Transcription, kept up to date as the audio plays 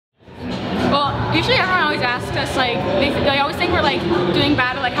Usually everyone always asks us, like, they always think we're like doing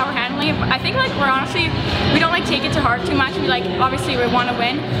bad or like how we're handling it. But I think like we're honestly, we don't like take it to heart too much. We like, obviously we want to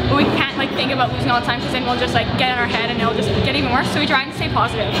win, but we can't like think about losing all the time because then we'll just like get in our head and it'll just get even worse. So we try and stay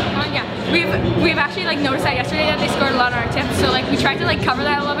positive. Yeah, we've actually like noticed that yesterday that they scored a lot on our tips. So like we tried to like cover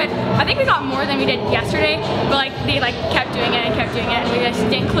that a little bit. I think we got more than we did yesterday, but like they like kept doing it and kept doing it, and we just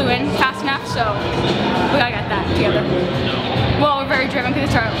didn't clue in fast enough. So we gotta get that together. Well, we're very driven because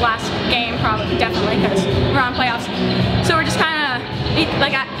it's our last game, probably, definitely, because we're on playoffs. So we're just kind of,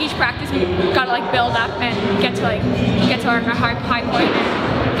 like at each practice, we gotta like build up and get to our high point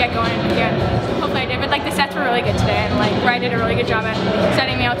and get going again. Hopefully I did, but like the sets were really good today, and like Ryan did a really good job at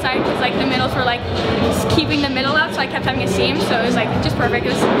setting me outside because like the middles were like keeping the middle out, so I kept having a seam, so it was like just perfect.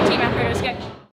 It was a team effort. It was good.